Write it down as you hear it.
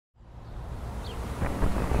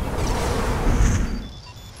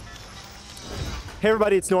Hey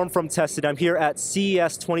everybody, it's Norm from Tested. I'm here at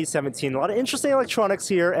CES 2017. A lot of interesting electronics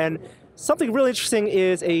here, and something really interesting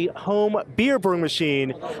is a home beer brewing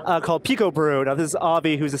machine called Picobrew. Now this is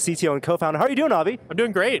Avi, who's the CTO and co-founder. How are you doing, Avi? I'm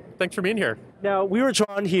doing great. Thanks for being here. Now, we were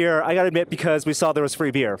drawn here, I gotta admit, because we saw there was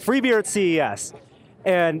free beer. Free beer at CES.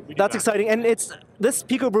 And that's exciting. And this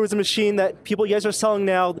Picobrew is a machine that you guys are selling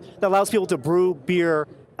now that allows people to brew beer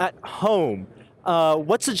at home.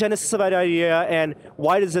 What's the genesis of that idea, and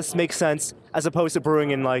why does this make sense as opposed to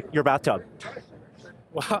brewing in like your bathtub?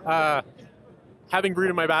 Well, having brewed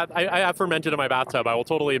in my bath, I have fermented in my bathtub. I will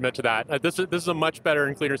totally admit to that. This is a much better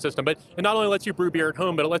and cleaner system. But it not only lets you brew beer at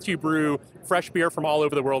home, but it lets you brew fresh beer from all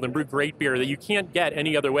over the world and brew great beer that you can't get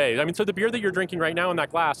any other way. I mean, so the beer that you're drinking right now in that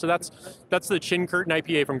glass, so that's the Chin Curtain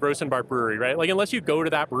IPA from Grossenbach Brewery, right? Like unless you go to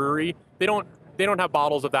that brewery, they don't have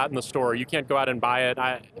bottles of that in the store. You can't go out and buy it.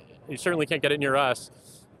 You certainly can't get it near us.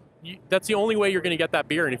 That's the only way you're going to get that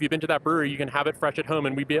beer. And if you've been to that brewery, you can have it fresh at home,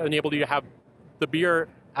 and we've been able to have the beer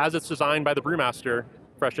as it's designed by the brewmaster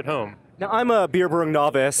fresh at home. Now, I'm a beer brewing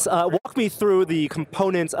novice. Walk me through the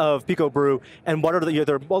components of Picobrew, and what are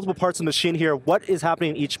there are multiple parts of the machine here. What is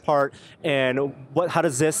happening in each part, and how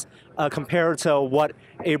does this compare to what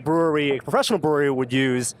a professional brewery would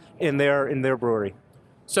use in their brewery?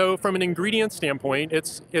 So from an ingredient standpoint,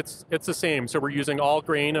 it's the same. So we're using all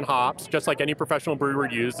grain and hops, just like any professional brewer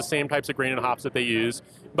would use, the same types of grain and hops that they use.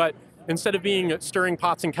 But instead of stirring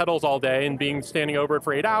pots and kettles all day and standing over it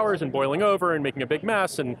for 8 hours and boiling over and making a big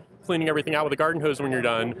mess and cleaning everything out with a garden hose when you're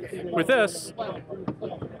done, with this,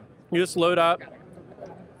 you just load up.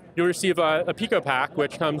 You'll receive a Pico pack,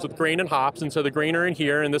 which comes with grain and hops, and so the grain are in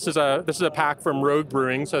here, and this is a pack from Rogue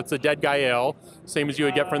Brewing, so it's a Dead Guy Ale, same as you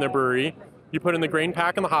would get from their brewery. You put in the grain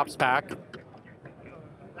pack and the hops pack,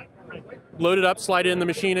 load it up, slide it in the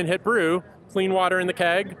machine and hit brew, clean water in the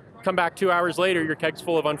keg, come back 2 hours later, your keg's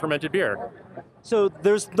full of unfermented beer. So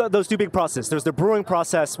there's those two big processes. There's the brewing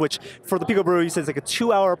process, which for the Picobrew, you said it's like a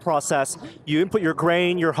 2-hour process. You input your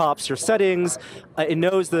grain, your hops, your settings. It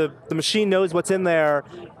knows the machine knows what's in there,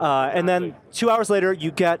 and then 2 hours later,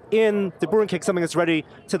 you get in the brewing keg something that's ready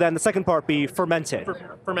to then the second part be fermented.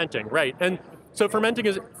 Fermenting, right? And so fermenting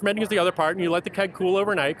is the other part, and you let the keg cool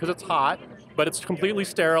overnight because it's hot, but it's completely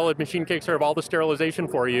sterile. The machine takes care of all the sterilization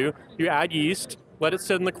for you. You add yeast, let it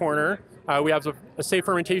sit in the corner. We have a safe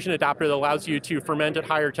fermentation adapter that allows you to ferment at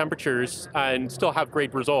higher temperatures and still have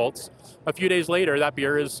great results. A few days later, that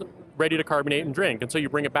beer is ready to carbonate and drink. And so you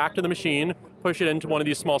bring it back to the machine, push it into one of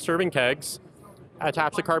these small serving kegs,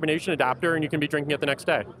 attach the carbonation adapter, and you can be drinking it the next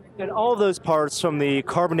day. And all of those parts from the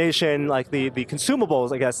carbonation, like the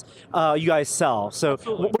consumables, I guess, you guys sell. So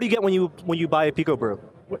what do you get when you buy a Picobrew?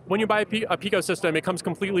 When you buy a Pico system, it comes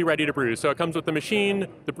completely ready to brew. So it comes with the machine,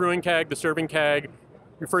 the brewing keg, the serving keg,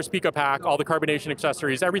 your first Pico pack, all the carbonation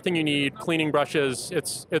accessories, everything you need, cleaning brushes,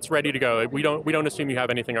 it's ready to go. We don't assume you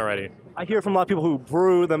have anything already. I hear from a lot of people who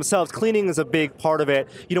brew themselves, cleaning is a big part of it.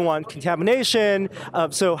 You don't want contamination,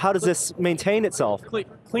 so how does this maintain itself?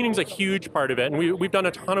 Cleaning's a huge part of it, and we've done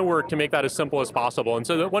a ton of work to make that as simple as possible. And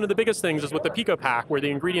so one of the biggest things is with the Pico pack, where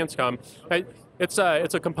the ingredients come, it's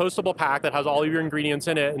a compostable pack that has all of your ingredients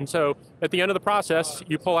in it, and so at the end of the process,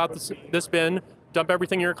 you pull out this bin, dump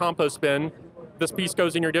everything in your compost bin. This piece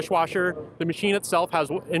goes in your dishwasher. The machine itself has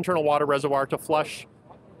internal water reservoir to flush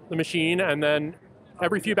the machine, and then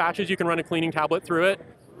every few batches you can run a cleaning tablet through it.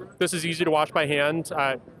 This is easy to wash by hand.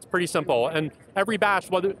 It's pretty simple. And every batch,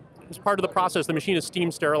 as part of the process, the machine is steam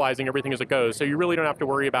sterilizing everything as it goes, so you really don't have to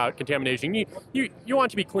worry about contamination. You want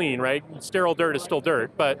it to be clean, right? Sterile dirt is still dirt,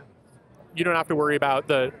 but you don't have to worry about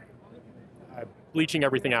the bleaching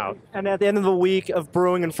everything out. And at the end of the week of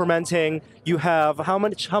brewing and fermenting, you have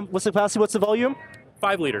what's the capacity, what's the volume?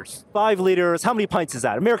 5 liters. 5 liters, how many pints is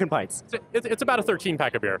that? American pints? It's about a 13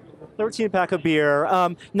 pack of beer. 13 pack of beer.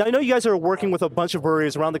 Now I know you guys are working with a bunch of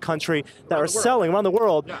breweries around the country that are selling around the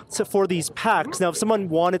world for these packs. Now if someone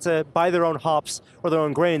wanted to buy their own hops or their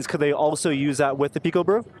own grains, could they also use that with the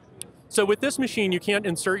Picobrew? So with this machine, you can't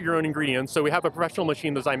insert your own ingredients. So we have a professional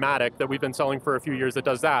machine, the Zymatic, that we've been selling for a few years that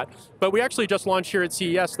does that. But we actually just launched here at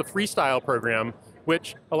CES the Freestyle program,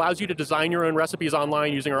 which allows you to design your own recipes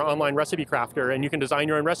online using our online recipe crafter, and you can design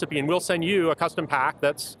your own recipe, and we'll send you a custom pack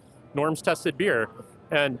that's Norm's tested beer.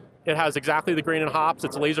 And it has exactly the grain and hops,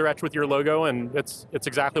 it's laser etched with your logo, and it's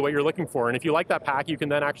exactly what you're looking for. And if you like that pack, you can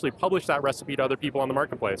then actually publish that recipe to other people on the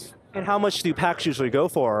marketplace. And how much do packs usually go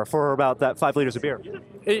for about that 5 liters of beer?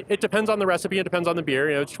 It depends on the recipe, it depends on the beer.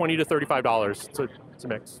 It's $20 to $35, so it's a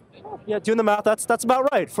mix. Yeah, doing the math, that's about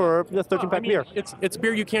right for a 13-pack beer. It's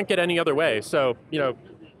beer you can't get any other way, so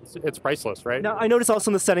it's priceless, right? Now, I noticed also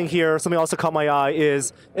in the setting here, something also caught my eye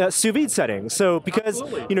is sous vide setting. So because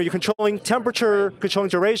Absolutely. you're controlling temperature, controlling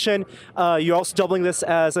duration, you're also doubling this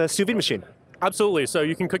as a sous vide machine. Absolutely. So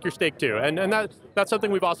you can cook your steak too, and that's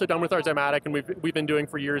something we've also done with our Zymatic, and we've been doing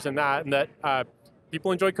for years in that,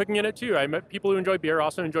 people enjoy cooking in it too. I met people who enjoy beer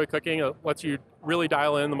also enjoy cooking. It lets you really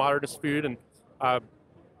dial in the modernist food, and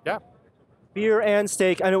yeah. Beer and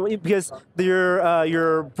steak. I know because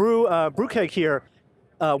your brew keg here.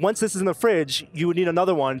 Once this is in the fridge, you would need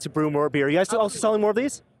another one to brew more beer. You guys also selling more of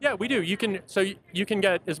these? Yeah, we do. You can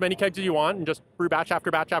get as many kegs as you want and just brew batch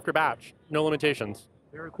after batch after batch. No limitations.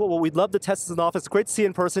 Very cool. Well, we'd love to test this in the office. Great to see you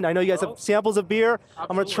in person. I know you guys have samples of beer. Absolutely.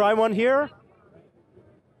 I'm going to try one here.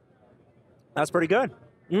 That's pretty good.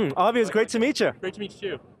 Avi, it's great to meet you. Great to meet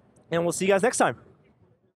you too. And we'll see you guys next time.